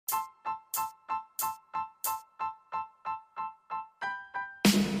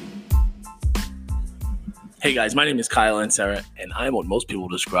Hey guys, my name is Kyle and Sarah, and I'm what most people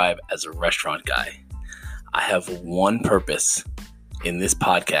describe as a restaurant guy. I have one purpose in this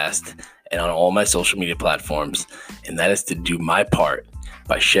podcast and on all my social media platforms, and that is to do my part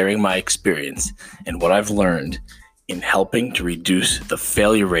by sharing my experience and what I've learned in helping to reduce the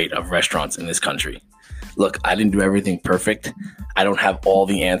failure rate of restaurants in this country. Look, I didn't do everything perfect. I don't have all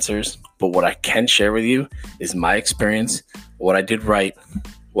the answers, but what I can share with you is my experience, what I did right,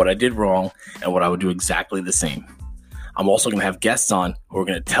 what I did wrong, and what I would do exactly the same. I'm also going to have guests on who are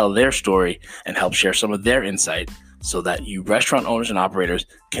going to tell their story and help share some of their insight so that you restaurant owners and operators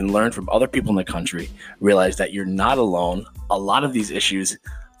can learn from other people in the country, realize that you're not alone. A lot of these issues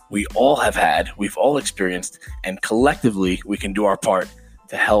we all have had, we've all experienced, and collectively we can do our part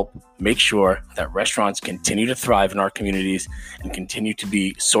to help make sure that restaurants continue to thrive in our communities and continue to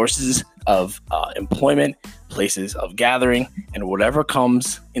be sources of employment, places of gathering, and whatever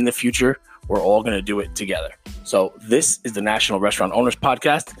comes in the future, we're all going to do it together. So this is the National Restaurant Owners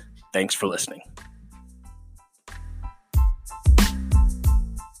Podcast. Thanks for listening.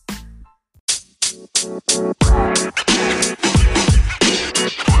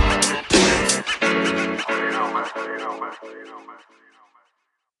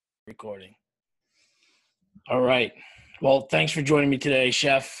 Recording. All right. Well, thanks for joining me today,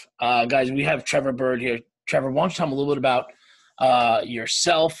 Chef. Guys, we have Trevor Bird here. Trevor, why don't you tell me a little bit about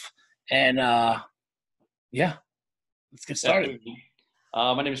yourself and let's get started.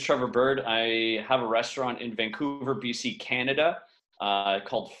 My name is Trevor Bird. I have a restaurant in Vancouver, BC, Canada,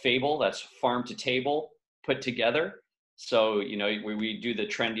 called Fable. That's farm to table put together. So, we do the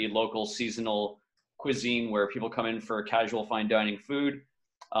trendy local seasonal cuisine where people come in for casual fine dining food.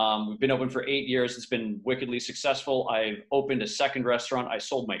 We've been open for 8 years. It's been wickedly successful. I've opened a second restaurant. I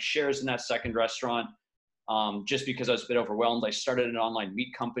sold my shares in that second restaurant just because I was a bit overwhelmed. I started an online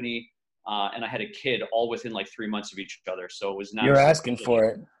meat company and I had a kid all within like 3 months of each other. So it was nice. You're asking for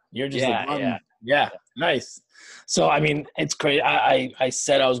it. You're just yeah. Nice. So, I mean, it's great. I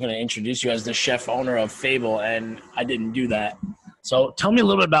said I was going to introduce you as the chef owner of Fable, and I didn't do that. So tell me a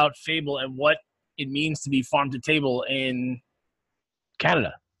little bit about Fable and what it means to be farm to table in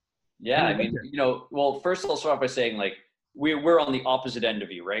Canada. Yeah, I mean, well, first I'll start off by saying like we're on the opposite end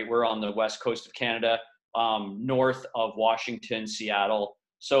of you, right? We're on the west coast of Canada, north of Washington, Seattle.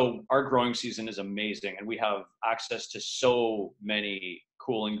 So our growing season is amazing, and we have access to so many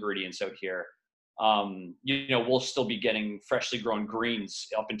cool ingredients out here. We'll still be getting freshly grown greens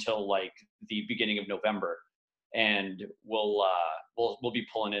up until like the beginning of November, and we'll be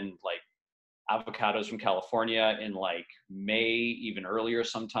pulling in like avocados from California in like May, even earlier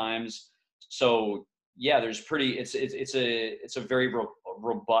sometimes. So yeah, it's a very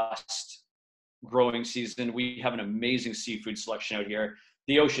robust growing season. We have an amazing seafood selection out here.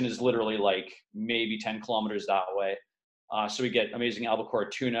 The ocean is literally like maybe 10 kilometers that way. So we get amazing albacore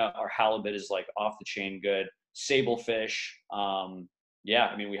tuna. Our halibut is like off the chain good. Sable fish. We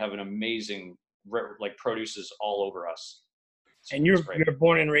have an amazing like produces all over us. And you're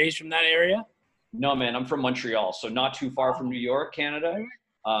born and raised from that area? No, man, I'm from Montreal, so not too far from New York, Canada.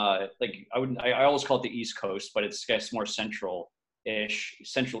 I always call it the East Coast, but it's more central-ish,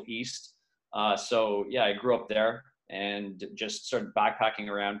 Central East. I grew up there and just started backpacking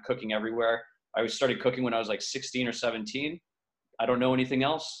around, cooking everywhere. I started cooking when I was like 16 or 17. I don't know anything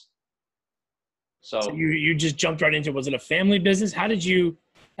else. So you just jumped right into it. Was it a family business? How did you,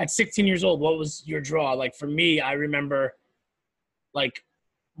 at 16 years old, what was your draw? Like for me, I remember like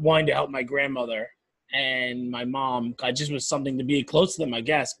wanting to help my grandmother and my mom. I just was something to be close to them, I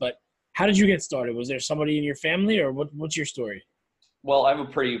guess. But how did you get started? Was there somebody in your family, or what's your story? Well, I have a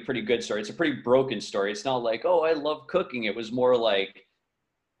pretty good story. It's a pretty broken story. It's not like, oh, I love cooking. It was more like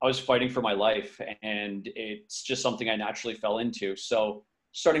I was fighting for my life, and it's just something I naturally fell into. So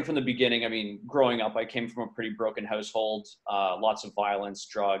starting from the beginning, I mean, growing up, I came from a pretty broken household, lots of violence,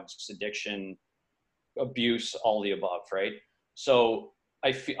 drugs, addiction, abuse, all the above, right? So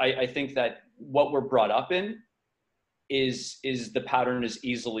I think that what we're brought up in is the pattern is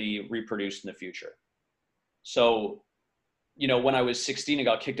easily reproduced in the future. So, when I was 16, I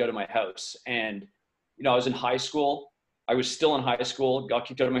got kicked out of my house, and, I was in high school. I was still in high school, got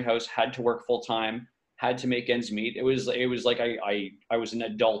kicked out of my house, had to work full time, had to make ends meet. It was like I was an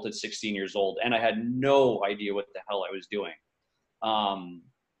adult at 16 years old, and I had no idea what the hell I was doing.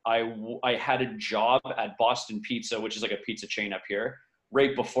 I had a job at Boston Pizza, which is like a pizza chain up here,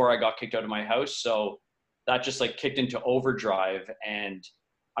 right before I got kicked out of my house. So that just like kicked into overdrive. And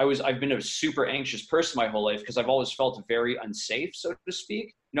I've been a super anxious person my whole life because I've always felt very unsafe, so to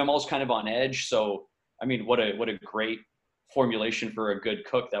speak. I'm always kind of on edge. So, I mean, what a great formulation for a good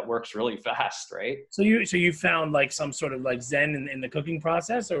cook that works really fast, right? So you found like some sort of like zen in the cooking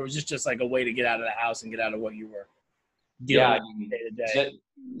process, or was this just like a way to get out of the house and get out of what you were dealing Yeah, I with mean, day to day?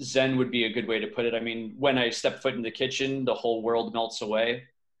 Zen would be a good way to put it. I mean, when I step foot in the kitchen, the whole world melts away,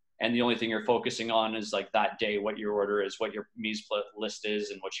 and the only thing you're focusing on is like that day, what your order is, what your mise list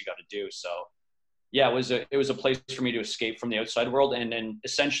is, and what you got to do. So yeah, it was a place for me to escape from the outside world, and then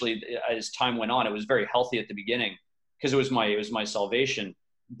essentially as time went on, it was very healthy at the beginning because it was my salvation.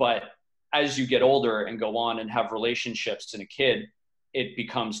 But as you get older and go on and have relationships and a kid, it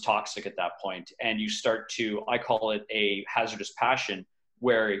becomes toxic at that point, and you start to, I call it a hazardous passion,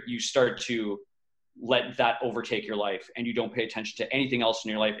 where you start to let that overtake your life and you don't pay attention to anything else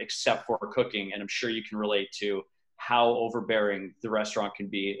in your life except for cooking. And I'm sure you can relate to how overbearing the restaurant can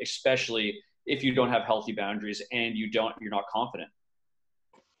be, especially if you don't have healthy boundaries and you're not confident.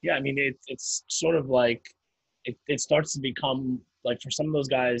 Yeah, I mean it's sort of like it starts to become like for some of those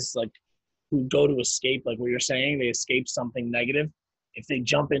guys like who go to escape, like what you're saying, they escape something negative. If they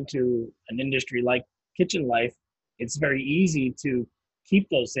jump into an industry like kitchen life, it's very easy to keep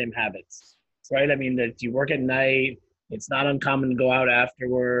those same habits, right? I mean, that you work at night, it's not uncommon to go out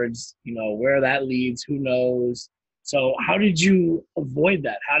afterwards, where that leads, who knows? So how did you avoid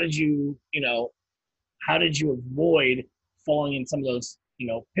that? How did you avoid falling in some of those,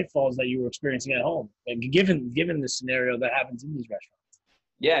 pitfalls that you were experiencing at home? And given the scenario that happens in these restaurants.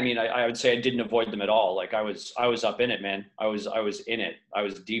 Yeah, I mean, I would say I didn't avoid them at all. Like I was up in it, man. I was in it. I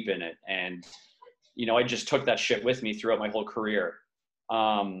was deep in it, and I just took that shit with me throughout my whole career.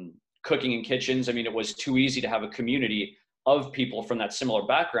 Cooking in kitchens. I mean, it was too easy to have a community of people from that similar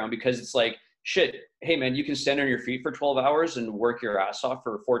background because it's like, shit, hey man, you can stand on your feet for 12 hours and work your ass off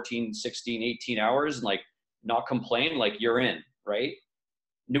for 14, 16, 18 hours and like not complain, like you're in, right?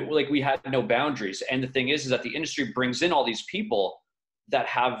 Like we had no boundaries. And the thing is that the industry brings in all these people that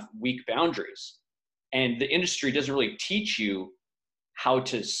have weak boundaries. And the industry doesn't really teach you how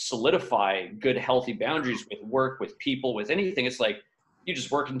to solidify good, healthy boundaries with work, with people, with anything. It's like you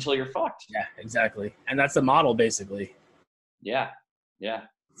just work until you're fucked. Yeah, exactly. And that's the model basically. Yeah. Yeah.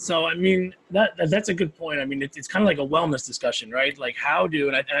 So, I mean, that's a good point. I mean, it's kind of like a wellness discussion, right? Like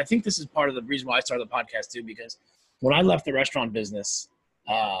and I think this is part of the reason why I started the podcast too, because when I left the restaurant business,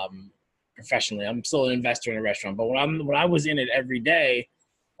 professionally, I'm still an investor in a restaurant, but when I was in it every day,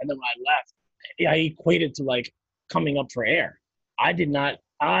 and then when I left, I equated to like coming up for air.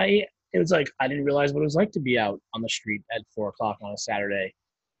 It was like, I didn't realize what it was like to be out on the street at 4 o'clock on a Saturday,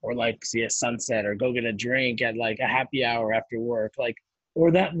 or like see a sunset or go get a drink at like a happy hour after work. Like,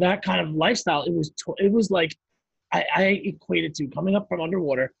 or that kind of lifestyle. It was like I equated to coming up from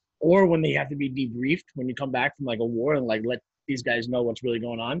underwater, or when they have to be debriefed when you come back from like a war and like let these guys know what's really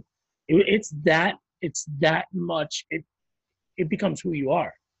going on. It's that much. It becomes who you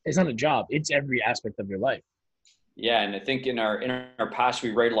are. It's not a job. It's every aspect of your life. Yeah. And I think in our past,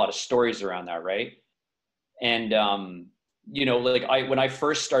 we write a lot of stories around that. Right. And, like when I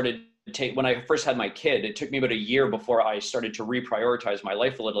first when I first had my kid, it took me about a year before I started to reprioritize my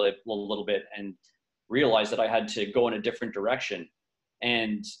life a little bit and realize that I had to go in a different direction.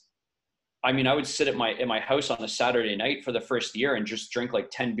 And I mean, I would sit at my house on a Saturday night for the first year and just drink like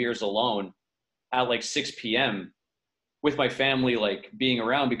 10 beers alone at like 6 p.m. with my family, like being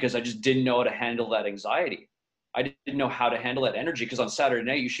around, because I just didn't know how to handle that anxiety. I didn't know how to handle that energy, because on Saturday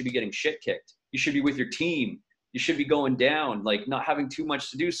night, you should be getting shit kicked. You should be with your team. You should be going down, like not having too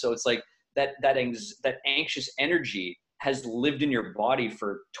much to do. So it's like that anxious energy has lived in your body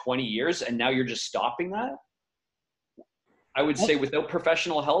for 20 years. And now you're just stopping that. I would say without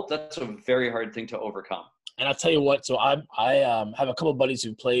professional help, that's a very hard thing to overcome. And I'll tell you what. So I have a couple of buddies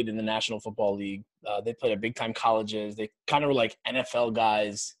who played in the National Football League. They played at big time colleges. They kind of were like NFL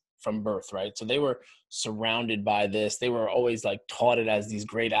guys from birth, right? So they were surrounded by this. They were always like taught it as these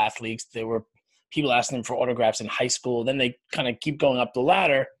great athletes. There were people asking them for autographs in high school. Then they kind of keep going up the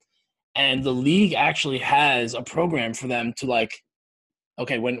ladder, and the league actually has a program for them to like,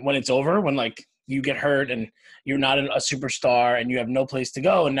 okay, when it's over, when like you get hurt and you're not a superstar and you have no place to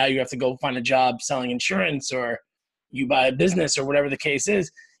go, and now you have to go find a job selling insurance, or you buy a business, or whatever the case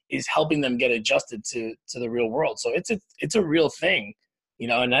is helping them get adjusted to the real world. So it's a real thing,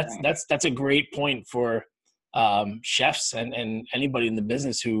 and that's a great point for chefs and anybody in the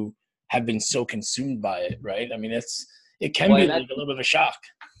business who have been so consumed by it, right? I mean, it can be like a little bit of a shock.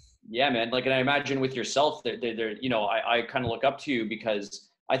 Yeah, man. Like, and I imagine with yourself that I kind of look up to you, because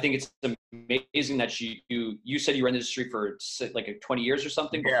I think it's amazing that you said you were in the industry for like 20 years or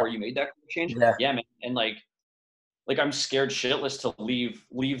something before you made that change. Yeah. Yeah, man. And like like I'm scared shitless to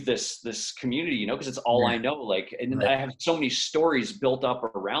leave this community, you know, because it's all I know. Like, and Right. I have so many stories built up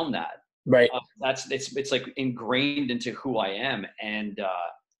around that. Right. It's like ingrained into who I am. And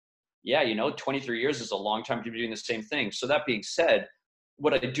yeah, you know, 23 years is a long time to be doing the same thing. So that being said,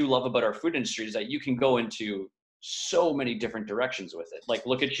 what I do love about our food industry is that you can go into so many different directions with it. Like,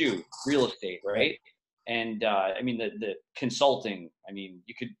 look at you, real estate, right? And I mean, the consulting. I mean,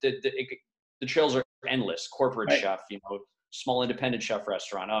 you could the trails are endless. Corporate Right. chef, you know, small independent chef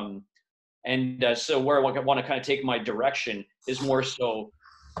restaurant. And so where I want to kind of take my direction is more so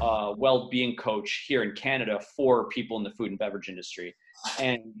well-being coach here in Canada for people in the food and beverage industry,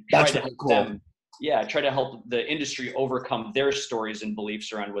 and try That's to really help cool. them. Yeah, try to help the industry overcome their stories and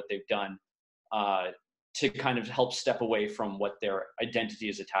beliefs around what they've done, to kind of help step away from what their identity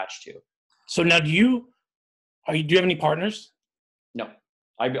is attached to. So now, do you have any partners? No,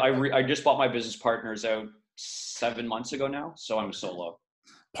 I just bought my business partners out 7 months ago now, so I'm solo.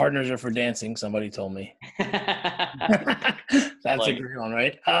 Partners are for dancing. Somebody told me. That's a Like, great one,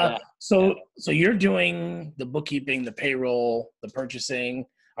 right? yeah. So you're doing the bookkeeping, the payroll, the purchasing.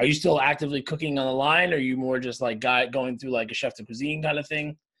 Are you still actively cooking on the line? Or are you more just like going through like a chef de cuisine kind of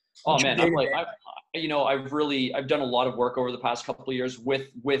thing? Oh What's your man, I'm like, day-to-day? you know, I've done a lot of work over the past couple of years with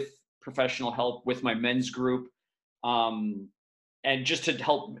professional help with my men's group, and just to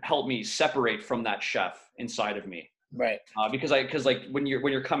help me separate from that chef inside of me. Right. Because like when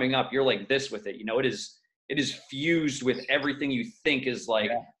you're coming up, you're like this with it. You know, it is fused with everything you think is like,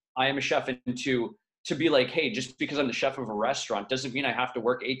 Yeah. I am a chef, and to be like, hey, just because I'm the chef of a restaurant doesn't mean I have to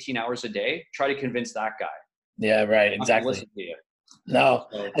work 18 hours a day. Try to convince that guy. Yeah. Right. I'm not gonna Exactly. listen to you. No,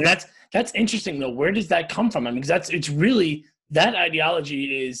 So, and that's interesting though. Where does that come from? I mean, because it's really, that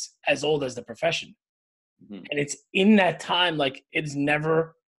ideology is as old as the profession, mhm. and it's in that time, like it's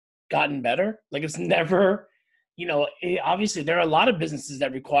never gotten better. Like it's never, obviously there are a lot of businesses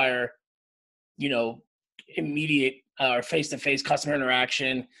that require, immediate or face-to-face customer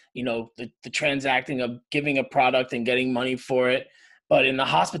interaction, the transacting of giving a product and getting money for it. But in the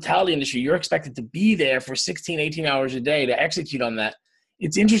hospitality industry, you're expected to be there for 16, 18 hours a day to execute on that.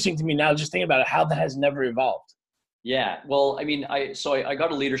 It's interesting to me now, just thinking about it, how that has never evolved. Yeah, well, I mean, I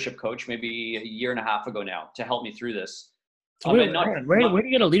got a leadership coach maybe a year and a half ago now to help me through this. So where, And not where do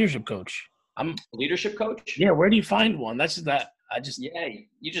you get a leadership coach? leadership coach. Yeah, where do you find one? That's just that. Yeah,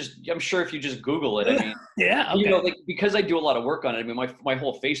 I'm sure if you just Google it, I mean, Yeah, you okay. know, like, because I do a lot of work on it. I mean, my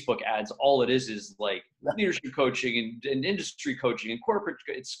whole Facebook ads, all it is like leadership coaching and industry coaching and corporate.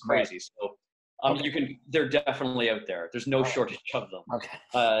 It's Right. crazy. So, Okay. they're definitely out there. There's no shortage of them. Okay.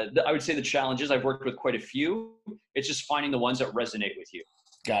 I would say the challenge is I've worked with quite a few. It's just finding the ones that resonate with you.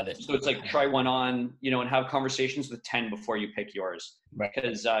 Got it. So it's like, try one on, and have conversations with 10 before you pick yours. Right.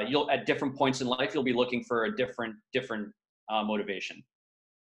 Because you'll, at different points in life, you'll be looking for a different motivation.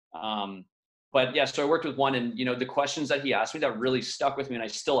 But yeah, so I worked with one, and the questions that he asked me that really stuck with me, and I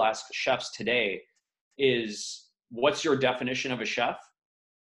still ask chefs today, is what's your definition of a chef?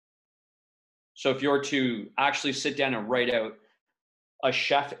 So if you're to actually sit down and write out a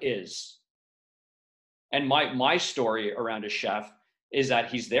chef is, and my story around a chef is that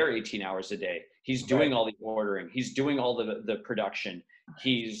he's there 18 hours a day. He's doing all the ordering. He's doing all the production.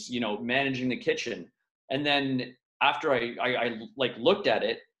 He's, managing the kitchen. And then after I like looked at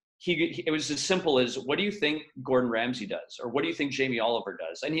it, it was as simple as, what do you think Gordon Ramsay does? Or what do you think Jamie Oliver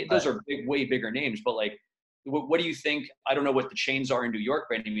does? And those are way bigger names, but like, what do you think? I don't know what the chains are in New York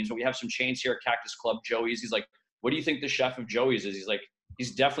by any means, but we have some chains here at Cactus Club, Joey's. He's like, what do you think the chef of Joey's is? He's like,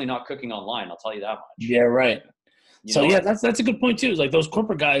 he's definitely not cooking online. I'll tell you that much. Yeah, right. You So know? yeah, that's a good point too. Is like those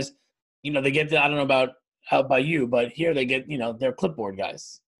corporate guys, they get I don't know about how about you, but here they get, they're clipboard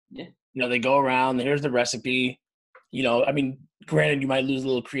guys. Yeah. They go around, here's the recipe. I mean, granted, you might lose a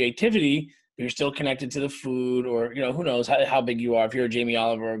little creativity, but you're still connected to the food, or, who knows how big you are. If you're a Jamie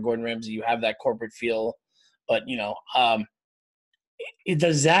Oliver or Gordon Ramsay, you have that corporate feel. But,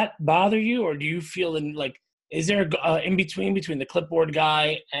 does that bother you, or do you feel is there in between the clipboard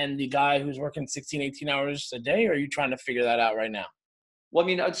guy and the guy who's working 16, 18 hours a day, or are you trying to figure that out right now? Well, I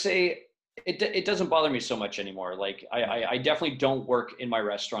mean, I'd say it doesn't bother me so much anymore. Like, I definitely don't work in my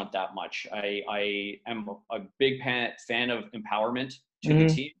restaurant that much. I am a big fan of empowerment to the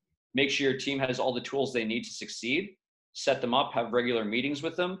team. Make sure your team has all the tools they need to succeed, set them up, have regular meetings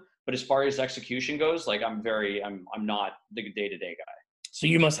with them. But as far as execution goes, like, I'm not the day-to-day guy. So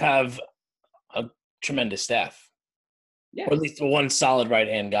you must have a tremendous staff. Yeah. Or at least one solid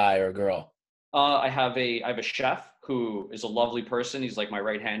right-hand guy or girl. I have a chef who is a lovely person. He's like my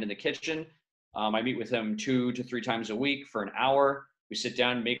right hand in the kitchen. I meet with him 2 to 3 times a week for an hour. We sit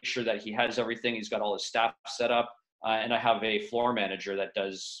down and make sure that he has everything. He's got all his staff set up. and I have a floor manager that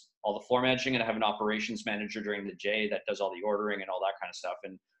does all the floor managing, and I have an operations manager during the day that does all the ordering and all that kind of stuff.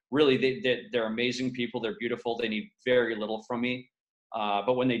 And really, they're amazing people. They're beautiful. They need very little from me,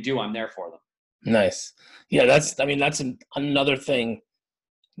 but when they do, I'm there for them. Nice. Yeah, that's another thing.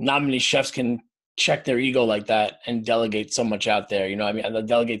 Not many chefs can check their ego like that and delegate so much out there.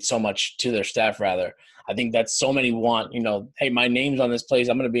 Delegate so much to their staff, rather. I think that so many want, hey, my name's on this place.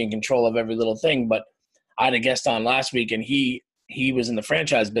 I'm going to be in control of every little thing. But I had a guest on last week, and he was in the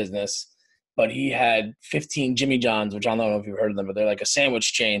franchise business, but he had 15 Jimmy John's, which I don't know if you've heard of them, but they're like a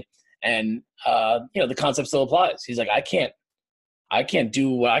sandwich chain. And, the concept still applies. He's like, I can't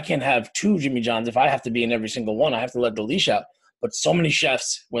have 2 Jimmy John's if I have to be in every single one. I have to let the leash out. But so many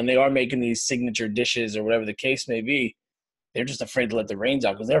chefs, when they are making these signature dishes or whatever the case may be, they're just afraid to let the reins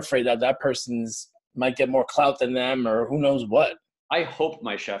out because they're afraid that person's might get more clout than them or who knows what. I hope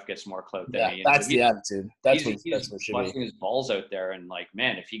my chef gets more clout than me. That's the attitude. That's what should be. His balls out there, and like,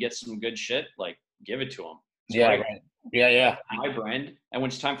 man, if he gets some good shit, like, give it to him. It's great. Right. Yeah. My brand, and when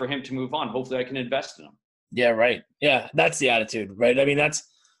it's time for him to move on, hopefully I can invest in him. Yeah, right. Yeah, that's the attitude, right? I mean, that's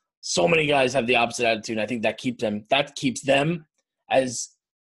so many guys have the opposite attitude. And I think that keeps them as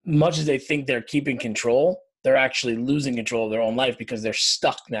much as they think they're keeping control, they're actually losing control of their own life because they're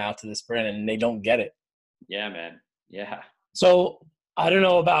stuck now to this brand and they don't get it. Yeah, man. Yeah. So I don't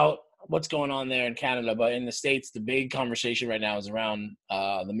know about what's going on there in Canada, but in the States, the big conversation right now is around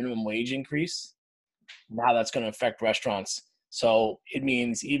the minimum wage increase and how that's going to affect restaurants. So it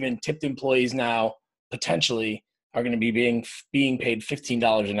means even tipped employees now potentially are going to be being paid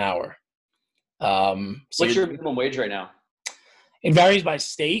 $15 an hour. What's your minimum wage right now? It varies by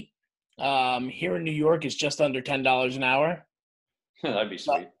state. Here in New York, it's just under $10 an hour. That'd be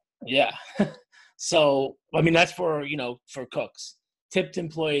sweet. Yeah. So, I mean, that's for cooks. Tipped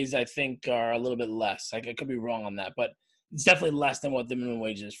employees, I think, are a little bit less. I could be wrong on that, but it's definitely less than what the minimum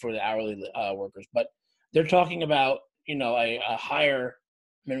wage is for the hourly workers. But they're talking about, a higher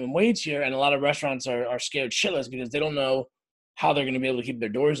minimum wage here, and a lot of restaurants are scared shitless because they don't know how they're going to be able to keep their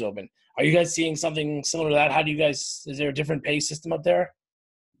doors open. Are you guys seeing something similar to that? Is there a different pay system up there?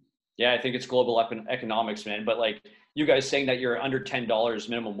 Yeah, I think it's global economics, man. But like you guys saying that you're under $10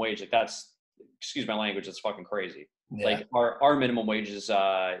 minimum wage, like that's, excuse my language, that's fucking crazy. Yeah. Like our minimum wage is,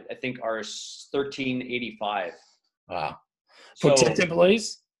 I think ours $13.85. Wow. For tipped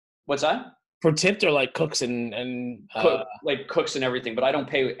employees? What's that? For tipped or like cooks and like cooks and everything, but I don't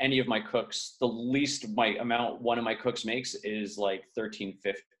pay any of my cooks. The least amount one of my cooks makes is like $14.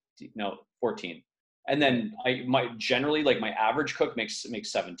 And then generally like my average cook makes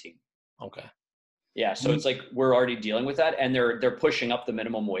 17. Okay. Yeah, so it's like we're already dealing with that, and they're pushing up the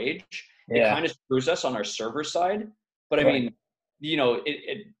minimum wage. Yeah. It kind of screws us on our server side, but I mean,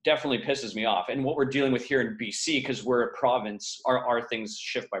 it definitely pisses me off. And what we're dealing with here in BC, because we're a province, our things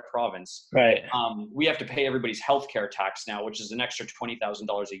shift by province. Right. We have to pay everybody's healthcare tax now, which is an extra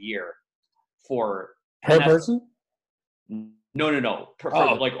 $20,000 a year per person. No. For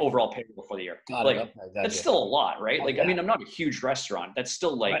like overall payroll for the year. That's still a lot, right? Like, I mean, I'm not a huge restaurant. That's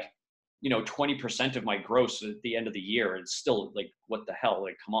still like, 20% of my gross at the end of the year. It's still like, what the hell?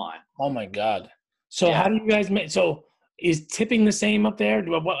 Like, come on. Oh my God. So how do you guys make? So is tipping the same up there?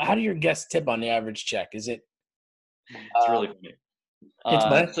 How do your guests tip on the average check? Is it? It's really funny.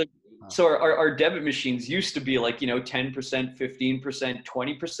 So our debit machines used to be like, 10%, 15%,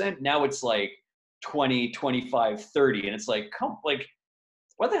 20%. Now it's like 20, 25, 30. And it's like,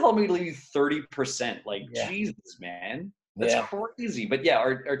 what the hell made you 30%? Like, Jesus, man. That's crazy. But yeah,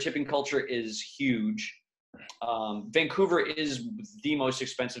 our tipping culture is huge. Vancouver is the most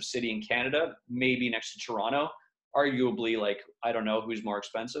expensive city in Canada, maybe next to Toronto. Arguably, like, I don't know who's more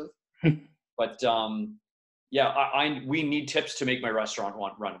expensive. But we need tips to make my restaurant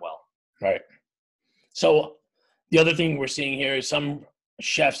run well. Right. So the other thing we're seeing here is some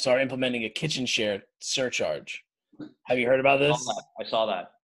chefs are implementing a kitchen share surcharge. Have you heard about this? I saw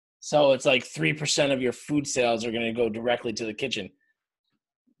that. So it's like 3% of your food sales are going to go directly to the kitchen.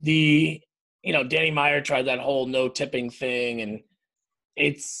 Danny Meyer tried that whole no tipping thing, and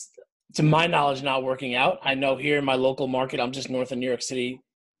it's, to my knowledge, not working out. I know here in my local market, I'm just north of New York City,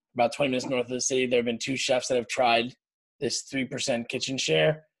 about 20 minutes north of the city, there have been 2 chefs that have tried this 3% kitchen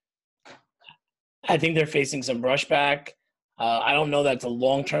share. I think they're facing some brushback. I don't know that's a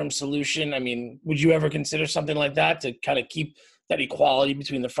long-term solution. I mean, would you ever consider something like that to kind of keep that equality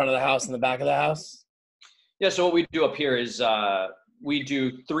between the front of the house and the back of the house? Yeah, so what we do up here is we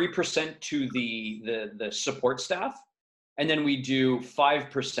do 3% to the support staff, and then we do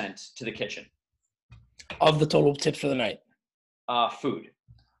 5% to the kitchen. Of the total tips for the night? Food.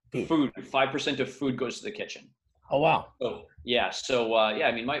 5% of food goes to the kitchen. Oh, wow. So yeah, yeah,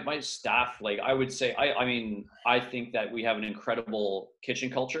 I mean, my staff, like I would say, I mean, I think that we have an incredible kitchen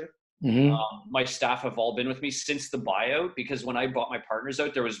culture. Hmm. My staff have all been with me since the buyout because when I bought my partners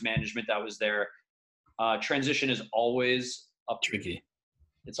out, there was management that was there. Transition is always up. Tricky.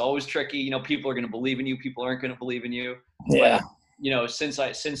 It's always tricky. You know, people are going to believe in you. People aren't going to believe in you. But Yeah. you know, since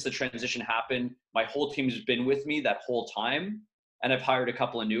the transition happened, my whole team's been with me that whole time, and I've hired a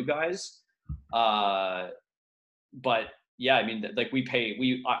couple of new guys. But yeah, I mean, like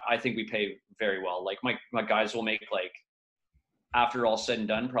I think we pay very well. Like my guys will make like after all said and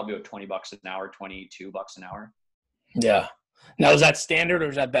done, probably about $20 an hour, $22 an hour. Yeah. Now, is that standard or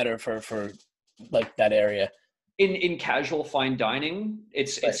is that better for like that area? In casual fine dining,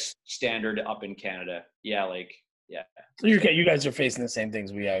 Right. it's standard up in Canada. Yeah, like yeah. So you guys are facing the same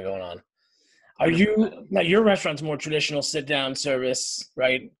things we got going on. Are 100%. you now your restaurant's more traditional sit down service,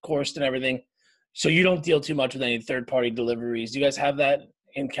 right? Coursed and everything. So you don't deal too much with any third party deliveries. Do you guys have that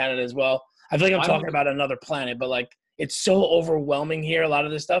in Canada as well? I feel like I'm talking about another planet, but like it's so overwhelming here, a lot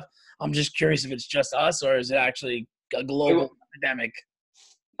of this stuff. I'm just curious if it's just us or is it actually a global epidemic?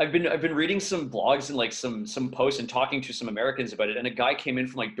 I've been reading some blogs and like some posts and talking to some Americans about it. And a guy came in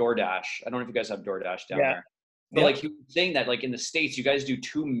from like DoorDash. I don't know if you guys have DoorDash down Yeah. there, but like he was saying that like in the States, you guys do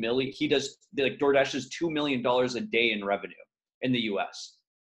 2 million. He does like DoorDash does $2 million a day in revenue in the US.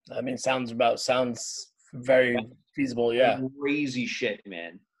 I mean, sounds very feasible. Yeah. Crazy shit,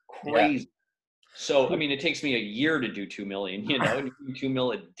 man. Yeah. Crazy. So I mean, it takes me a year to do 2 million. You know, and you do 2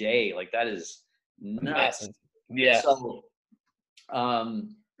 mil a day. Like that is nuts. Massive. Yeah. So,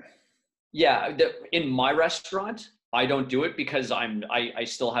 yeah, in my restaurant, I don't do it because I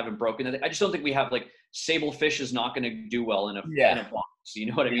still haven't broken it. I just don't think we have like sable fish is not going to do well in a box. You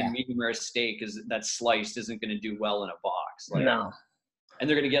know what I mean? Yeah. Medium rare steak is that's sliced isn't going to do well in a box. Like, No. and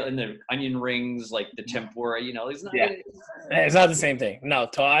they're going to get in the onion rings, like the tempura. You know, it's not. Yeah. It's not the same thing. No,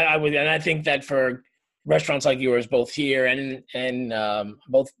 I would, and I think that for restaurants like yours, both here and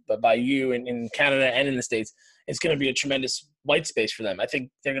both by you in Canada and in the States, it's going to be a tremendous white space for them. I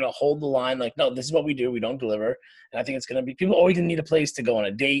think they're going to hold the line like, no, this is what we do. We don't deliver. And I think it's going to be people always need a place to go on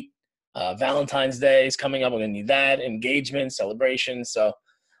a date. Valentine's Day is coming up. We're going to need that engagement, celebration. So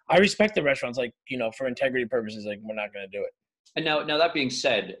I respect the restaurants, like, you know, for integrity purposes, like we're not going to do it. And now that being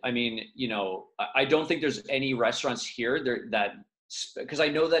said, I mean, you know, I don't think there's any restaurants here there that because I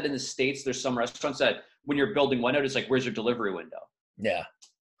know that in the States there's some restaurants that when you're building one out, it's like, where's your delivery window? Yeah.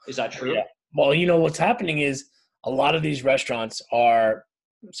 Is that true? Yeah. Well, you know, what's happening is a lot of these restaurants are,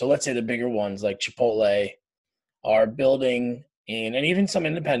 so let's say the bigger ones like Chipotle are building in, and even some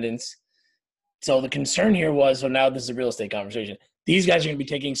independents. So the concern here was, so now this is a real estate conversation. These guys are going to be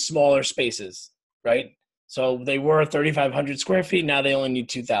taking smaller spaces, right? So they were 3,500 square feet. Now they only need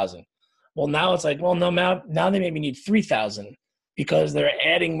 2,000. Well, now it's like, well, no, now they maybe need 3,000 because they're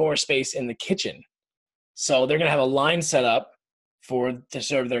adding more space in the kitchen. So they're going to have a line set up to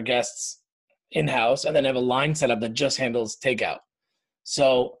serve their guests in-house, and then have a line set up that just handles takeout.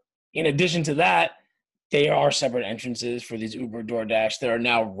 So in addition to that, there are separate entrances for these Uber, DoorDash. There are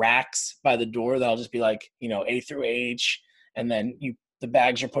now racks by the door that'll just be like, you know, A through H, and then the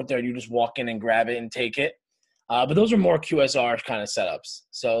bags are put there and you just walk in and grab it and take it. But those are more QSR kind of setups.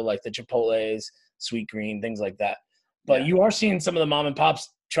 So like the Chipotle's, Sweet Green, things like that. But you are seeing some of the mom and pops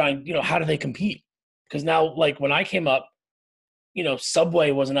trying, you know, how do they compete? Because now, like when I came up, you know,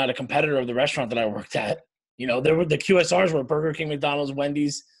 Subway was not a competitor of the restaurant that I worked at. You know, there were the QSRs were Burger King, McDonald's,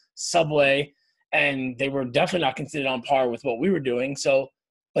 Wendy's, Subway, and they were definitely not considered on par with what we were doing. So,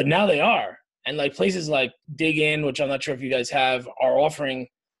 but now they are. And like places like Dig In, which I'm not sure if you guys have, are offering,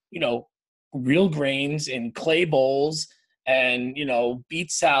 you know, real grains in clay bowls and, you know,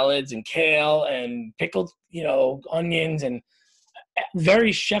 beet salads and kale and pickled, you know, onions and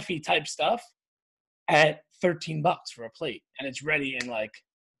very chefy type stuff at $13 for a plate. And it's ready in like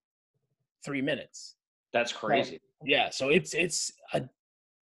 3 minutes. That's crazy. Yeah. So it's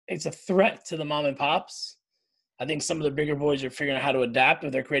a threat to the mom and pops. I think some of the bigger boys are figuring out how to adapt,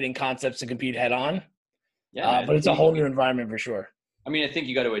 if they're creating concepts to compete head on. Yeah, but it's a whole new environment for sure. I mean, I think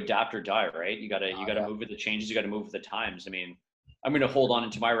you got to adapt or die, right? You got to move with the changes. You got to move with the times. I mean, I'm going to hold on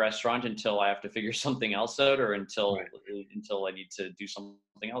into my restaurant until I have to figure something else out, or until I need to do something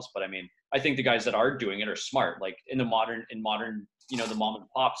else. But I mean, I think the guys that are doing it are smart. Like in modern, you know, the mom and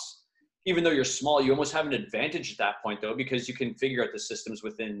pops. Even though you're small, you almost have an advantage at that point, though, because you can figure out the systems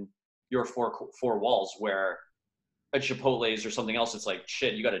within your four walls. Where a Chipotle's or something else, it's like,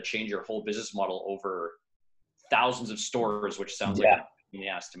 shit, you got to change your whole business model over thousands of stores, which sounds like a pain in the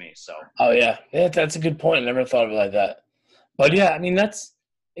ass to me. So. Oh yeah, that's a good point. I never thought of it like that. But yeah, I mean, that's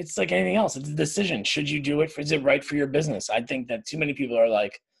it's like anything else. It's a decision. Should you do it? Is it right for your business? I think that too many people are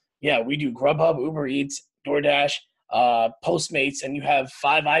like, yeah, we do Grubhub, Uber Eats, DoorDash, Postmates, and you have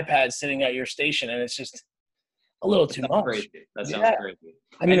 5 iPads sitting at your station, and it's just a little That too sounds much. crazy. That sounds Yeah. crazy.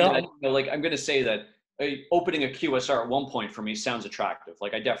 I mean, And like I'm going to say that opening a QSR at one point for me sounds attractive.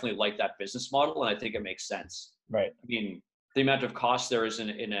 Like I definitely like that business model, and I think it makes sense. right. I mean, the amount of cost there is in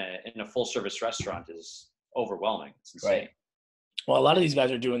a full service restaurant is overwhelming. It's insane. Right. Well, a lot of these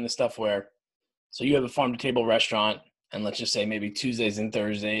guys are doing this stuff where, so you have a farm to table restaurant, and let's just say maybe Tuesdays and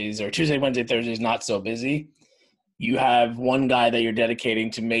Thursdays, or Tuesday, Wednesday, Thursdays, not so busy. You have one guy that you're dedicating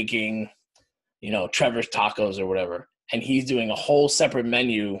to making, Trevor's tacos or whatever, and he's doing a whole separate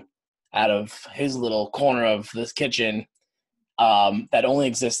menu out of his little corner of this kitchen that only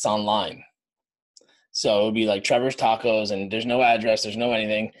exists online. So it would be like Trevor's Tacos, and there's no address, there's no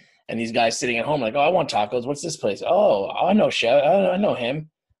anything. And these guys sitting at home like, oh, I want tacos. What's this place? Oh, I know Chef. I know him.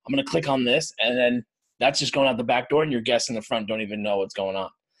 I'm going to click on this. And then that's just going out the back door, and your guests in the front don't even know what's going on.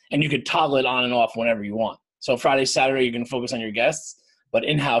 And you could toggle it on and off whenever you want. So Friday, Saturday, you can focus on your guests. But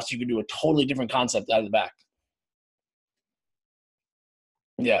in-house, you could do a totally different concept out of the back.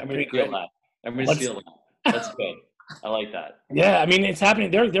 Yeah. I'm going to steal that. I'm going to steal that. That's good. I like that. Yeah, I mean, it's happening.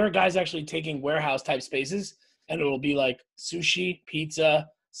 There are guys actually taking warehouse type spaces, and it'll be like sushi, pizza,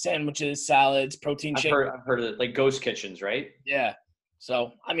 sandwiches, salads, protein shake. I've heard of it, like ghost kitchens, right? Yeah.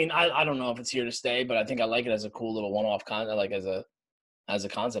 So, I mean, I don't know if it's here to stay, but I think I like it as a cool little one-off concept, like as a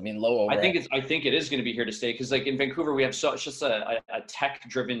concept. I mean, low overhead. I think it is going to be here to stay because, like in Vancouver, we have it's just a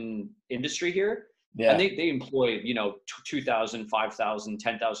tech-driven industry here, Yeah. and they employ 2,000, 5,000,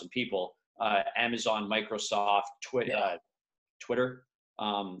 10,000 people. Amazon, Microsoft, Twitter,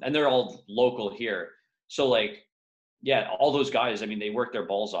 and they're all local here. So like, yeah, all those guys, I mean, they work their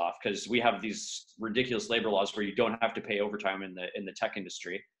balls off because we have these ridiculous labor laws where you don't have to pay overtime in the tech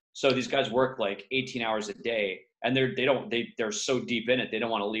industry. So these guys work like 18 hours a day, and they're so deep in it, they don't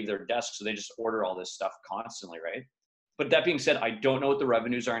want to leave their desk, so they just order all this stuff constantly, right? But that being said, I don't know what the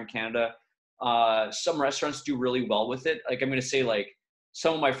revenues are in Canada. Some restaurants do really well with it. Like I'm going to say, like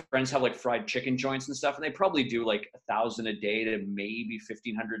some of my friends have like fried chicken joints and stuff, and they probably do like 1,000 a day to maybe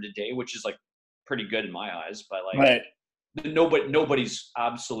 1,500 a day, which is like pretty good in my eyes. But like, right. Nobody's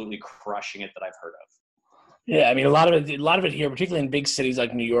absolutely crushing it that I've heard of. Yeah, I mean, a lot of it here, particularly in big cities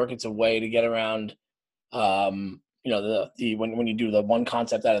like New York, it's a way to get around. When you do the one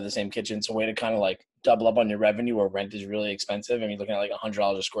concept out of the same kitchen, it's a way to kind of like double up on your revenue where rent is really expensive. I mean, looking at like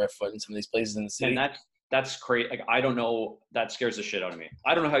 $100 a square foot in some of these places in the city. And that's crazy. Like, I don't know. That scares the shit out of me.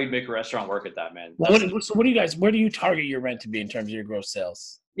 I don't know how you'd make a restaurant work at that, man. Well, so what do you guys, where do you target your rent to be in terms of your gross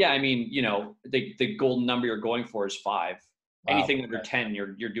sales? Yeah, I mean, the golden number you're going for is 5. Wow. Anything under 10,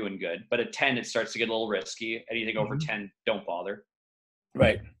 you're doing good. But at 10, it starts to get a little risky. Anything over 10, don't bother.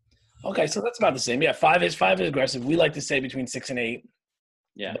 Right. Okay, so that's about the same. Yeah, 5 is aggressive. We like to say between 6 and 8.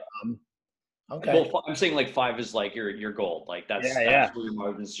 Yeah. But, okay. Well, I'm saying like 5 is like your gold. Like that's where your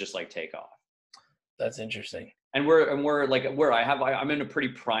margins just like take off. That's interesting. And we're like I'm in a pretty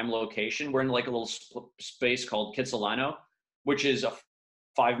prime location. We're in like a little space called Kitsilano, which is a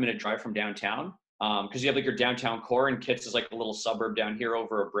 5-minute drive from downtown. Because you have like your downtown core, and Kits is like a little suburb down here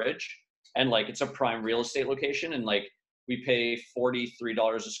over a bridge, and like it's a prime real estate location, and like we pay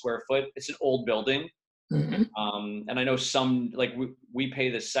 $43 a square foot. It's an old building, and I know some like we pay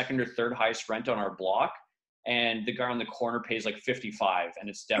the second or third highest rent on our block, and the guy on the corner pays like 55, and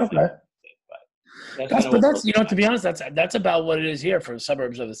it's definitely. Okay. But that's to be honest, that's about what it is here for the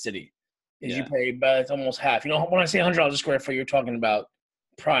suburbs of the city. You pay, but it's almost half. When I say $100 a square foot, you're talking about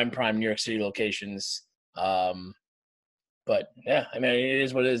prime New York City locations. But yeah, I mean, it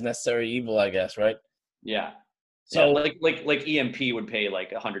is what it is. Necessary evil, I guess, right? Yeah. So like EMP would pay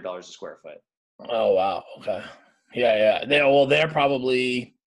like $100 a square foot. Oh wow. Okay. Yeah. They're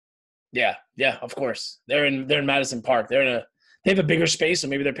probably. Yeah. Of course, they're in Madison Park. They have a bigger space, so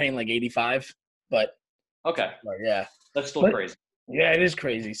maybe they're paying like 85. But okay. Yeah. That's still crazy. Yeah, it is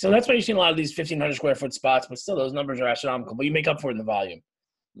crazy. So that's why you've seen a lot of these 1,500 square foot spots, but still those numbers are astronomical. But you make up for it in the volume.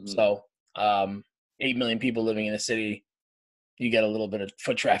 So 8 million people living in a city, you get a little bit of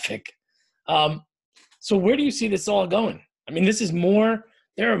foot traffic. So where do you see this all going? I mean,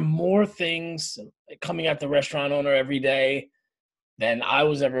 there are more things coming at the restaurant owner every day than I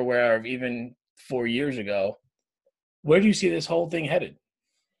was ever aware of even 4 years ago. Where do you see this whole thing headed?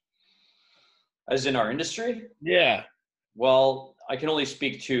 As in our industry? Yeah. Well, I can only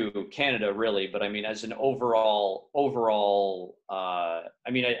speak to Canada, really, but I mean, as an overall, I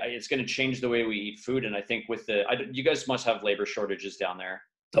mean, it's going to change the way we eat food, and I think you guys must have labor shortages down there.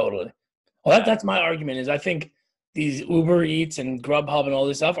 Totally. Well, that's my argument. Is I think these Uber Eats and Grubhub and all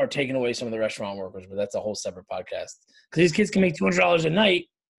this stuff are taking away some of the restaurant workers, but that's a whole separate podcast. Because these kids can make $200 a night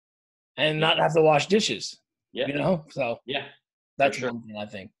and not have to wash dishes. Yeah. You know? So yeah, that's one thing I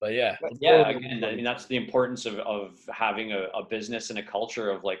think. But yeah. Yeah, again, I mean, that's the importance of having a business and a culture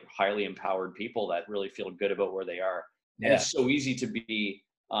of like highly empowered people that really feel good about where they are. Yeah. And it's so easy to be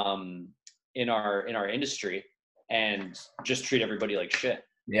in our industry and just treat everybody like shit.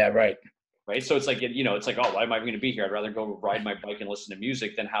 Yeah, right. Right. So it's like, it's like, oh, why am I going to be here? I'd rather go ride my bike and listen to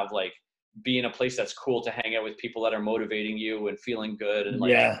music than have like be in a place that's cool to hang out with people that are motivating you and feeling good and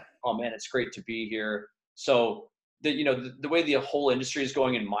like, oh man, it's great to be here. So the way the whole industry is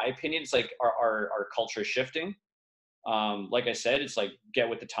going, in my opinion, it's like our culture is shifting. Like I said, it's like get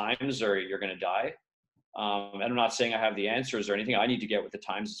with the times or you're going to die. And I'm not saying I have the answers or anything. I need to get with the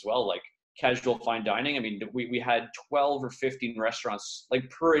times as well. Like casual fine dining. I mean, we had 12 or 15 restaurants, like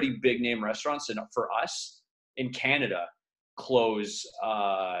pretty big name restaurants, and for us in Canada, close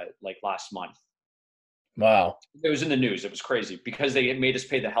like last month. Wow. It was in the news. It was crazy because they made us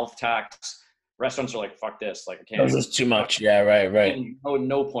pay the health tax. Restaurants are like, fuck this. Like, I can't. This is too much. Yeah, right. And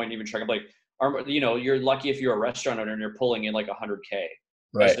no point even trying. Like, you're lucky if you're a restaurant owner and you're pulling in like $100K.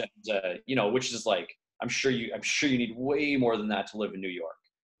 Right. Which is like, I'm sure you need way more than that to live in New York.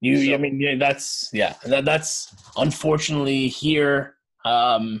 I mean, that's unfortunately here,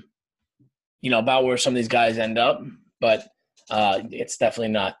 about where some of these guys end up, but it's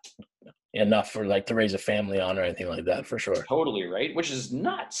definitely not enough for like to raise a family on or anything like that, for sure. Totally, right? Which is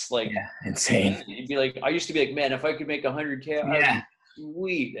nuts. Like, insane. You'd be like, I used to be like, man, if I could make $100K, I'd be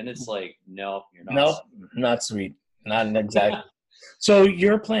sweet. And it's like, no, you're not. No, not sweet. Not exactly. So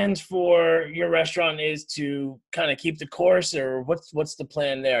your plans for your restaurant is to kind of keep the course, or what's the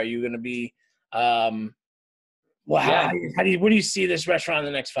plan there? Are you going to be, what do you see this restaurant in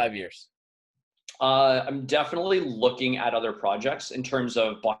the next 5 years? I'm definitely looking at other projects in terms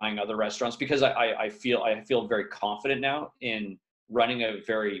of buying other restaurants, because I feel very confident now in running a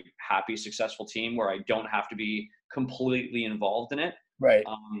very happy, successful team where I don't have to be completely involved in it. Right.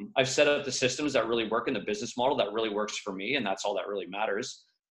 I've set up the systems that really work in the business model that really works for me, and that's all that really matters.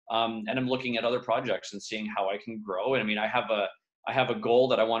 And I'm looking at other projects and seeing how I can grow. And I mean, I have a goal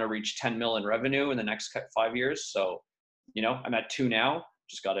that I want to reach 10 mil in revenue in the next 5 years. So, I'm at 2 now.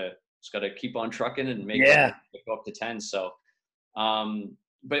 Just gotta keep on trucking and make it go up to 10. So,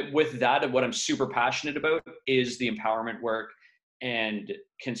 but with that, what I'm super passionate about is the empowerment work and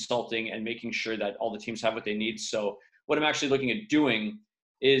consulting and making sure that all the teams have what they need. So what I'm actually looking at doing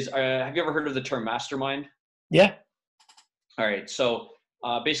is, have you ever heard of the term mastermind? Yeah. All right. So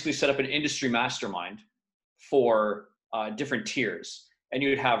basically set up an industry mastermind for different tiers. And you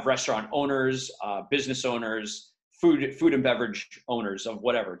would have restaurant owners, business owners, food and beverage owners of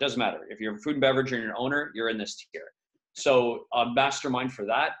whatever. It doesn't matter. If you're food and beverage and you're an owner, you're in this tier. So a mastermind for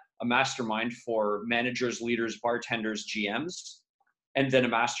that, a mastermind for managers, leaders, bartenders, GMs, and then a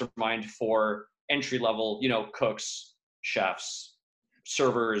mastermind for entry level, cooks, chefs,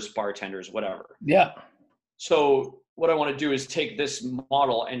 servers, bartenders, whatever. Yeah. So what I want to do is take this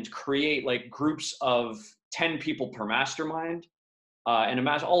model and create like groups of 10 people per mastermind. And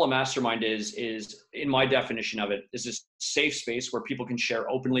all a mastermind is in my definition of it, is this safe space where people can share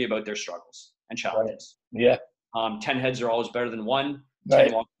openly about their struggles and challenges. Right. Yeah. 10 heads are always better than one.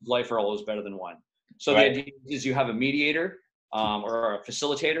 10 walks of life are always better than one. So the idea is you have a mediator or a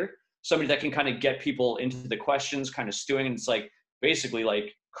facilitator, somebody that can kind of get people into the questions, kind of stewing. And it's like, basically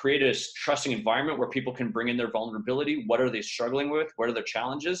like create a trusting environment where people can bring in their vulnerability. What are they struggling with? What are their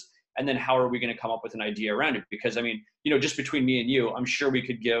challenges? And then how are we going to come up with an idea around it? Because I mean, just between me and you, I'm sure we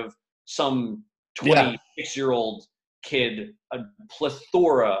could give some 26-year-old kid a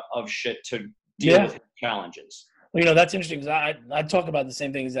plethora of shit to deal with challenges. Well, that's interesting, because I talk about the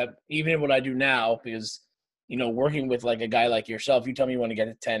same things that even in what I do now, because, working with like a guy like yourself, you tell me you want to get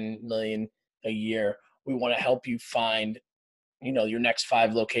to 10 million a year. We want to help you find, your next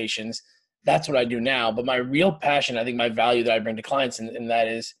 5 locations. That's what I do now. But my real passion, I think my value that I bring to clients, and that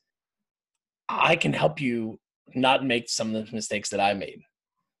is I can help you not make some of the mistakes that I made.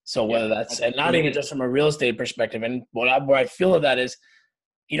 So whether that's, and not even just from a real estate perspective, and where I feel of that is,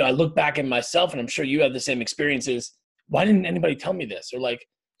 I look back at myself, and I'm sure you have the same experiences. Why didn't anybody tell me this? Or like,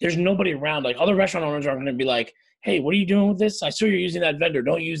 there's nobody around. Like other restaurant owners aren't going to be like, hey, what are you doing with this? I saw you're using that vendor.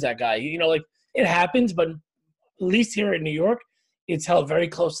 Don't use that guy. Like it happens, but at least here in New York, it's held very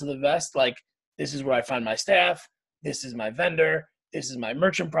close to the vest. Like, this is where I find my staff. This is my vendor. This is my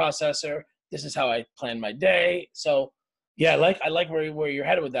merchant processor. This is how I plan my day. So yeah, I like where you're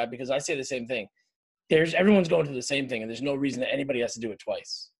headed with that, because I say the same thing. Everyone's going to the same thing, and there's no reason that anybody has to do it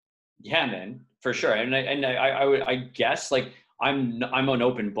twice. Yeah, man, for sure. I guess like I'm an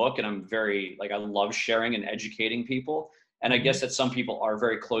open book, and I'm very like I love sharing and educating people. And I Mhm. guess that some people are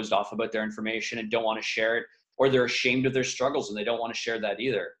very closed off about their information and don't want to share it, or they're ashamed of their struggles and they don't want to share that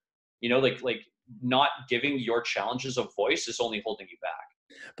either. You know, like not giving your challenges a voice is only holding you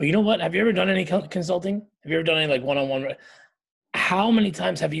back. But you know what? Have you ever done any consulting? Have you ever done any like one-on-one? How many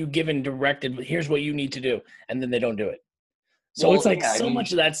times have you given directed, here's what you need to do, and then they don't do it? So it's Well, like yeah, I so mean,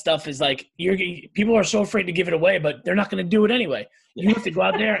 much of that stuff is like people are so afraid to give it away, but they're not going to do it anyway. You yeah. have to go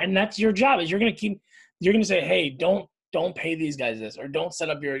out there, and that's your job. Is you're going to say, hey, don't pay these guys this, or don't set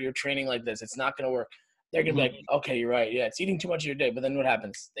up your training like this. It's not going to work. They're going to be like, Mhm. okay, you're right. Yeah, it's eating too much of your day. But then what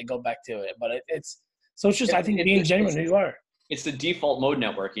happens? They go back to it. But it's so it's just It, I think it, being it's genuine it's who you are. it's the default mode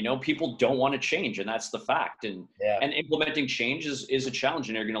network. You know, people don't want to change, and that's the fact. And Yeah. implementing change is a challenge,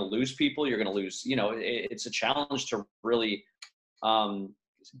 and you're going to lose people. You're going to lose. You know, it's a challenge to really um,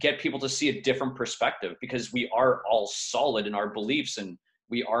 get people to see a different perspective, because we are all solid in our beliefs, and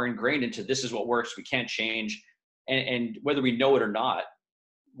we are ingrained into this is what works. We can't change, and whether we know it or not,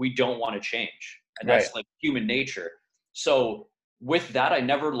 we don't want to change, and Right. that's like human nature. So with that, I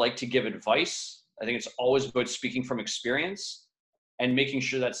never like to give advice. I think it's always about speaking from experience and making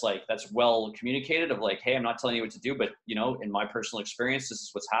sure that's well communicated, of like, hey, I'm not telling you what to do, but you know, in my personal experience, this is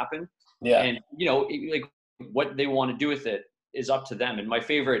what's happened. Yeah. And you know, like what they want to do with it is up to them. And my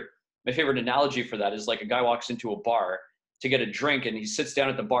favorite analogy for that is like a guy walks into a bar to get a drink, and he sits down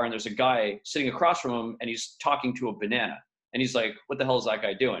at the bar, and there's a guy sitting across from him, and he's talking to a banana. And he's like, what the hell is that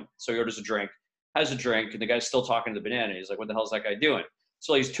guy doing? So he orders a drink, has a drink, and the guy's still talking to the banana. He's like, what the hell is that guy doing?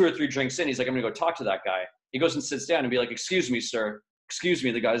 So he's 2 or 3 drinks in. He's like, I'm gonna go talk to that guy. He goes and sits down and be like, excuse me, sir. Excuse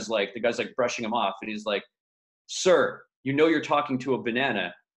me. The guy's like brushing him off. And he's like, sir, you know you're talking to a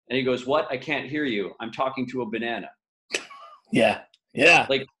banana. And he goes, what? I can't hear you. I'm talking to a banana. Yeah. Yeah.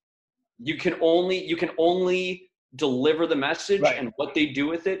 Like you can only deliver the message, Right. and what they do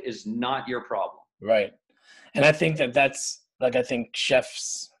with it is not your problem. Right. And I think that's like I think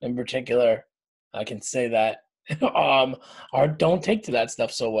chefs in particular, I can say that, are don't take to that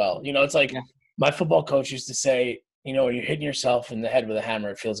stuff so well. You know, it's like Yeah. my football coach used to say, you know, when you're hitting yourself in the head with a hammer,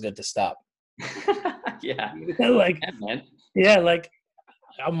 it feels good to stop. Yeah. Like, Yeah, man. yeah, like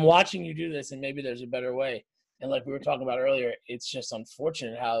I'm watching you do this, and maybe there's a better way. And like we were talking about earlier, it's just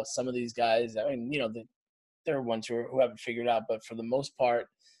unfortunate how some of these guys. I mean, you know, there are ones who haven't figured out, but for the most part,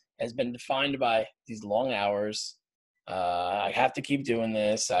 has been defined by these long hours. I have to keep doing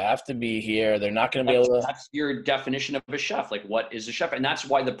this. I have to be here. They're not going to be That's able to. that's your definition of a chef. Like, what is a chef? And that's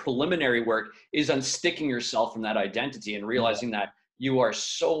why the preliminary work is unsticking yourself from that identity and Yeah, realizing that you are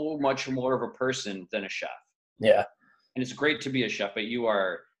so much more of a person than a chef. yeah, And it's great to be a chef, but you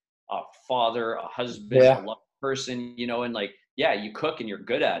are a father, a husband, a yeah. loving person, you know, and like, yeah, you cook and you're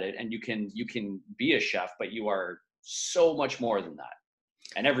good at it, and you can be a chef, but you are so much more than that.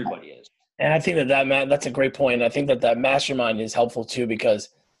 And everybody is. And I think that's a great point. I think that mastermind is helpful too because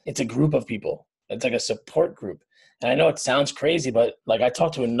it's a group of people. It's like a support group. And I know it sounds crazy, but like I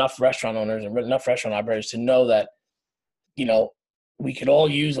talk to enough restaurant owners and enough restaurant operators to know that, you know, we could all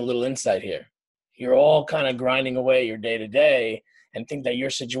use a little insight here. You're all kind of grinding away your day to day and think that your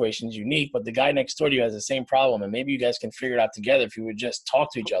situation is unique, but the guy next door to you has the same problem, and maybe you guys can figure it out together if you would just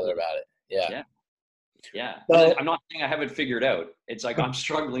talk to each other about it. Yeah. Yeah. Yeah. And So I'm not saying I have it figured out. It's like I'm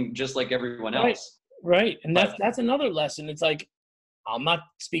struggling just like everyone right, else. right, and But that's another lesson. It's like I'm not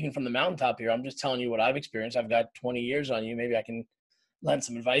speaking from the mountaintop here. I'm just telling you what I've experienced. I've got 20 years on you. Maybe I can lend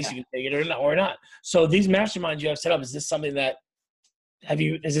some advice. yeah, You can take it or not. Or not. So these masterminds you have set up, is this something that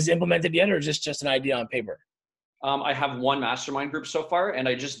is this implemented yet, or is this just an idea on paper? I have one mastermind group so far, and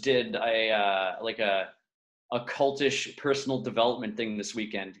I just did a cultish personal development thing this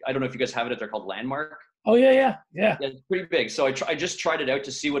weekend. I don't know if you guys have it. They're called Landmark. Oh yeah, yeah, yeah. Yeah, it's pretty big. So I just tried it out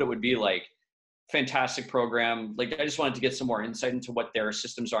to see what it would be like. Fantastic program. Like, I just wanted to get some more insight into what their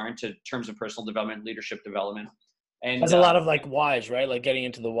systems are into terms of personal development, leadership development. And That's a lot of like whys, right? Like getting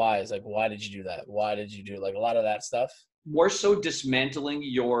into the whys. Like, why did you do that? Why did you do like a lot of that stuff? more so dismantling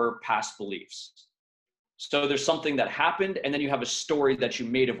your past beliefs. So there's something that happened, and then you have a story that you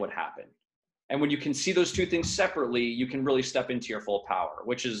made of what happened. And when you can see those two things separately, you can really step into your full power,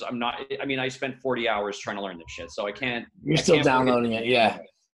 which is, I mean, I spent 40 hours trying to learn this shit. So You're I still can't wait. downloading it, yeah.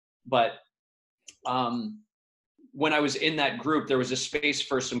 But when I was in that group, there was a space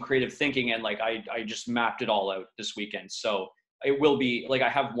for some creative thinking, and like I just mapped it all out this weekend. So it will be like I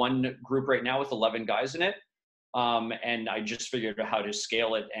have one group right now with 11 guys in it, and I just figured out how to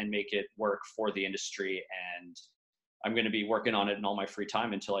scale it and make it work for the industry. And I'm going to be working on it in all my free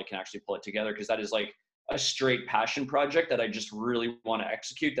time until I can actually pull it together, because that is like a straight passion project that I just really want to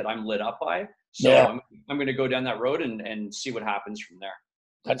execute, that I'm lit up by. So Yeah. I'm going to go down that road and see what happens from there.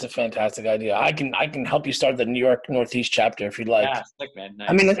 That's a fantastic idea. I can help you start the New York Northeast chapter if you'd like. Yeah, sick, man. Nice.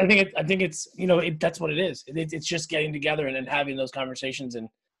 I mean, I think it's that's what it is. It's just getting together and then having those conversations and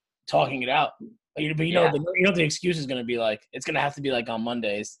talking it out. But the excuse is going to be like, it's going to have to be like on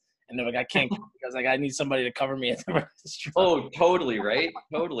Mondays, and they're like, I can't because like I need somebody to cover me at the restaurant. Oh, totally, right?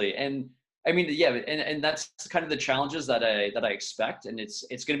 Totally. And I mean, yeah, and that's kind of the challenges that I expect, and it's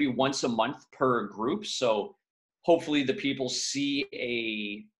going to be once a month per group. So hopefully the people see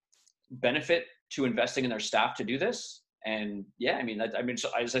a benefit to investing in their staff to do this. And yeah, I mean,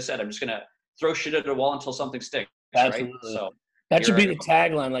 so as I said, I'm just going to throw shit at the wall until something sticks. Absolutely. Right? So that should be the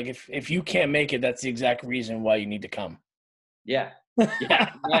tagline. Like if you can't make it, that's the exact reason why you need to come. Yeah.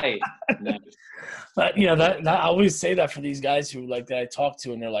 Yeah. Right. Nice. But that I always say that for these guys who like that I talk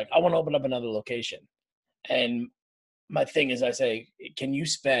to, and they're like, I want to open up another location. And my thing is, I say, can you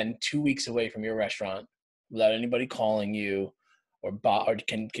spend 2 weeks away from your restaurant without anybody calling you, or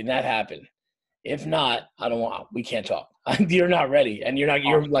can that happen? If not, we can't talk. You're not ready, and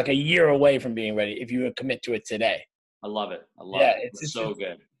you're like a year away from being ready if you commit to it today. I love it. It's so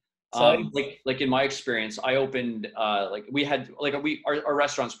good. Like in my experience, I opened our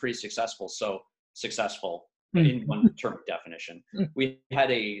restaurant's pretty successful. So successful in one term definition. We had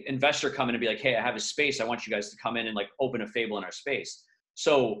a investor come in and be like, hey, I have a space. I want you guys to come in and like open a Fable in our space.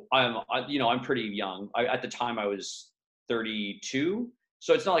 So I'm pretty young. At the time I was 32.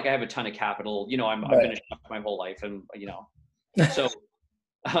 So it's not like I have a ton of capital. I've been a chef my whole life, and so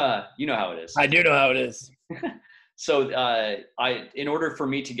you know how it is. I do know how it is. So in order for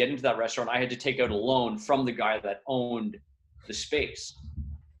me to get into that restaurant, I had to take out a loan from the guy that owned the space.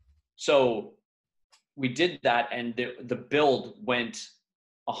 So we did that, and the build went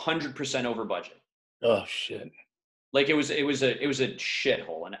 100% over budget. Oh shit! Like it was a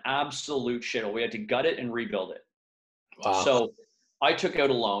shithole, an absolute shithole. We had to gut it and rebuild it. Wow. So I took out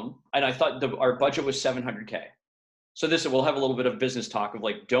a loan, and I thought our budget was $700K. So we'll have a little bit of business talk of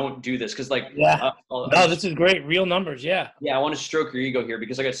like, don't do this. Cause like, this is great. Real numbers. Yeah. Yeah. I want to stroke your ego here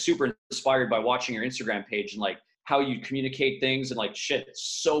because I got super inspired by watching your Instagram page and like how you communicate things, and like shit,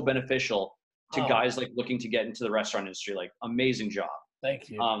 it's so beneficial to guys like looking to get into the restaurant industry. Like amazing job. Thank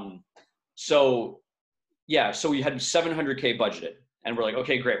you. So we had $700K budgeted, and we're like,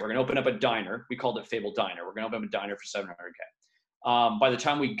 okay, great. We're going to open up a diner. We called it Fable Diner. We're going to open up a diner for $700K. By the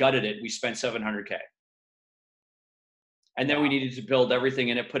time we gutted it, we spent $700K. And then we needed to build everything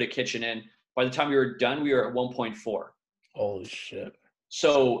in it, put a kitchen in. By the time we were done, we were at 1.4. Holy shit.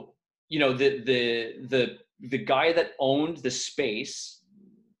 So, the guy that owned the space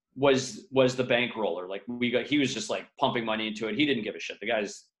was the bankroller. Like he was just like pumping money into it. He didn't give a shit. The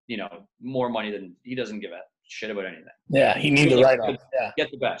guy's, more money than he doesn't give a shit about anything. Yeah. He needed the write-off. Yeah.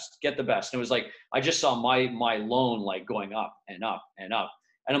 Get the best. And it was like, I just saw my loan like going up and up and up.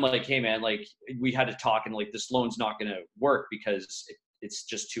 And I'm like, hey man, like we had to talk, and like this loan's not going to work because it's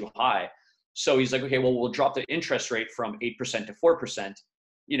just too high. So he's like, okay, well, we'll drop the interest rate from 8% to 4%,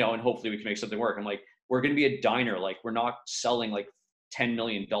 and hopefully we can make something work. I'm like, we're going to be a diner. Like we're not selling like $10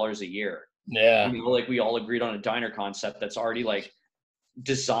 million a year. Yeah. I mean, like we all agreed on a diner concept that's already like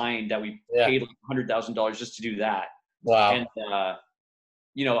designed, that we paid like $100,000 just to do that. Wow. And,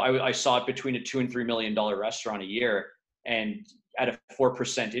 I saw it between a $2 and $3 million restaurant a year, and at a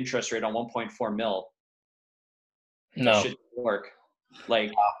 4% interest rate on 1.4 mil. No. It shouldn't work.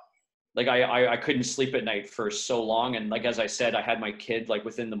 Like I couldn't sleep at night for so long. And like, as I said, I had my kid like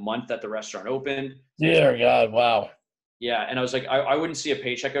within the month that the restaurant opened. Dear God. Wow. Yeah. And I was like, I wouldn't see a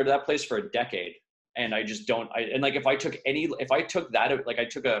paycheck out of that place for a decade. And I just don't, and like, if I took that, like I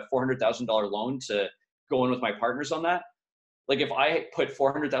took a $400,000 loan to go in with my partners on that. Like if I put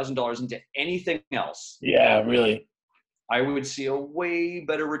 $400,000 into anything else. Yeah, really. I would see a way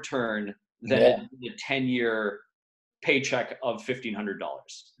better return than a 10-year paycheck of $1,500.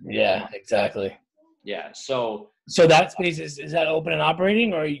 Yeah, exactly. Yeah. So that space is that open and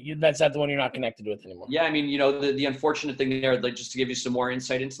operating, or that's not the one you're not connected with anymore? Yeah. I mean, the unfortunate thing there, like just to give you some more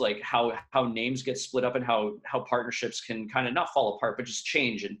insight into like how names get split up and how partnerships can kind of not fall apart, but just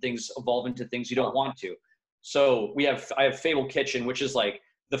change and things evolve into things you don't want to. So I have Fable Kitchen, which is like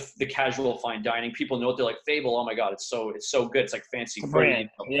the casual fine dining. People know it. They're like, Fable, oh my God, it's so good. It's like fancy food.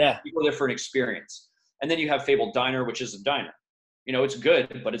 Yeah. You go there for an experience. And then you have Fable Diner, which is a diner. It's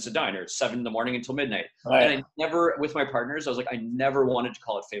good, but it's a diner. It's 7 a.m. until midnight. Right. And I never, with my partners, I was like, I never wanted to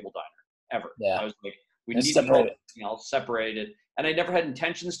call it Fable Diner, ever. Yeah. I was like, we need to call it, separate it. And I never had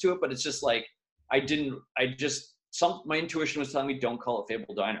intentions to it, but it's just like, my intuition was telling me, don't call it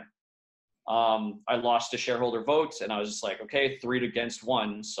Fable Diner. I lost a shareholder vote, and I was just like, okay, 3 against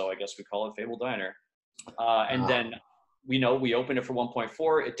 1. So I guess we call it Fable Diner. And then we opened it for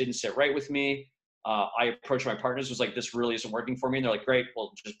 1.4. It didn't sit right with me. I approached my partners, was like, this really isn't working for me. And they're like, great,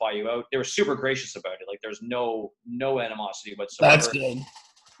 we'll just buy you out. They were super gracious about it. Like, there's no animosity whatsoever. That's good.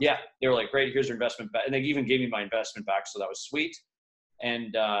 Yeah. They were like, great, here's your investment back. And they even gave me my investment back. So that was sweet.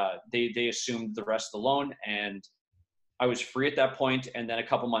 And they assumed the rest of the loan, and I was free at that point. And then a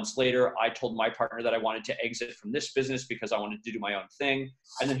couple months later, I told my partner that I wanted to exit from this business because I wanted to do my own thing.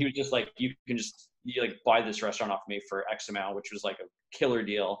 And then he was just like, you buy this restaurant off me for X amount, which was like a killer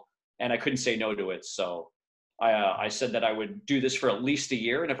deal. And I couldn't say no to it. So I said that I would do this for at least a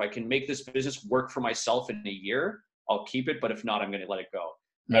year. And if I can make this business work for myself in a year, I'll keep it. But if not, I'm going to let it go.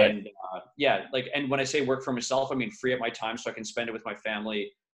 Right. And and when I say work for myself, I mean, free up my time so I can spend it with my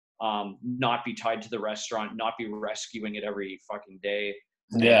family, not be tied to the restaurant, not be rescuing it every fucking day.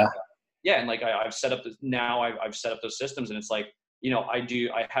 Yeah. And like I've set up I've set up those systems, and it's like,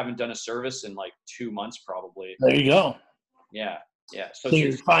 I haven't done a service in like 2 months probably. There you go. Yeah. So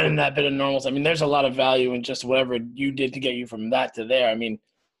you're finding that bit of normalcy. I mean, there's a lot of value in just whatever you did to get you from that to there. I mean,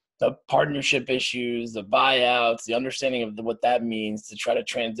 the partnership issues, the buyouts, the understanding of what that means to try to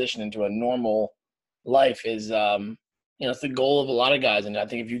transition into a normal life is, it's the goal of a lot of guys. And I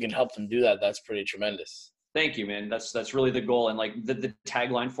think if you can help them do that, that's pretty tremendous. Thank you, man. That's really the goal. And like the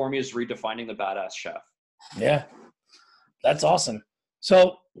tagline for me is redefining the badass chef. Yeah, that's awesome.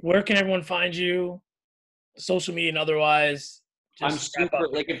 So where can everyone find you? Social media and otherwise? I'm super,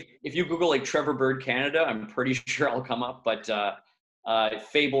 like if you Google like Trevor Bird Canada, I'm pretty sure I'll come up, but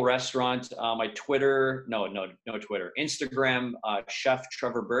Fable Restaurant, my Twitter, no Twitter, Instagram, Chef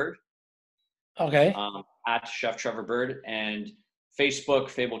Trevor Bird. Okay. At Chef Trevor Bird, and Facebook,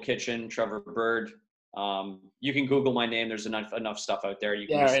 Fable Kitchen, Trevor Bird. You can Google my name. There's enough stuff out there. You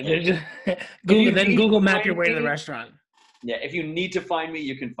can Google map your way to the restaurant. Yeah. If you need to find me,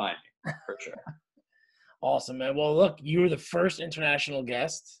 you can find me for sure. Awesome, man. Well, look, you were the first international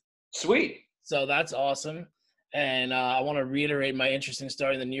guest. Sweet. So that's awesome. And I want to reiterate my interest in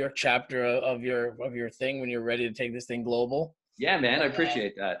starting the New York chapter of your thing when you're ready to take this thing global. Yeah, man. I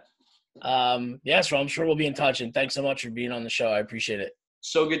appreciate that. So I'm sure we'll be in touch. And thanks so much for being on the show. I appreciate it.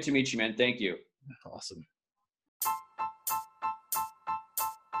 So good to meet you, man. Thank you. Awesome.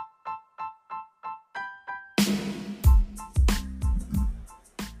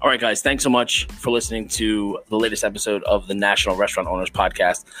 All right, guys, thanks so much for listening to the latest episode of the National Restaurant Owners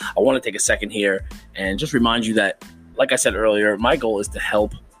Podcast. I want to take a second here and just remind you that, like I said earlier, my goal is to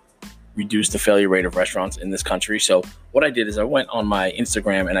help reduce the failure rate of restaurants in this country. So what I did is I went on my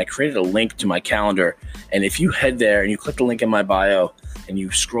Instagram and I created a link to my calendar. And if you head there and you click the link in my bio and you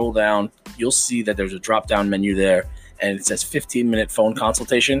scroll down, you'll see that there's a drop-down menu there and it says 15-minute phone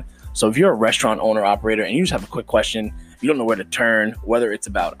consultation. So if you're a restaurant owner operator and you just have a quick question, you don't know where to turn, whether it's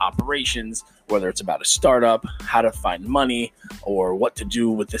about operations, whether it's about a startup, how to find money, or what to do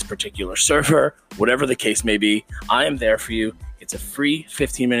with this particular server, whatever the case may be, I am there for you. It's a free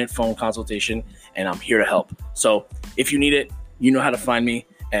 15-minute phone consultation, and I'm here to help. So if you need it, you know how to find me,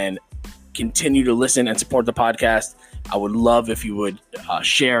 and continue to listen and support the podcast. I would love if you would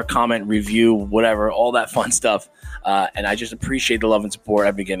share, comment, review, whatever, all that fun stuff. And I just appreciate the love and support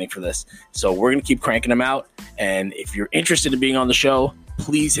I've been getting for this. So we're going to keep cranking them out. And if you're interested in being on the show,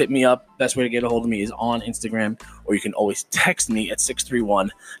 please hit me up. Best way to get a hold of me is on Instagram, or you can always text me at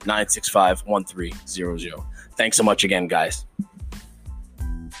 631-965-1300. Thanks so much again, guys.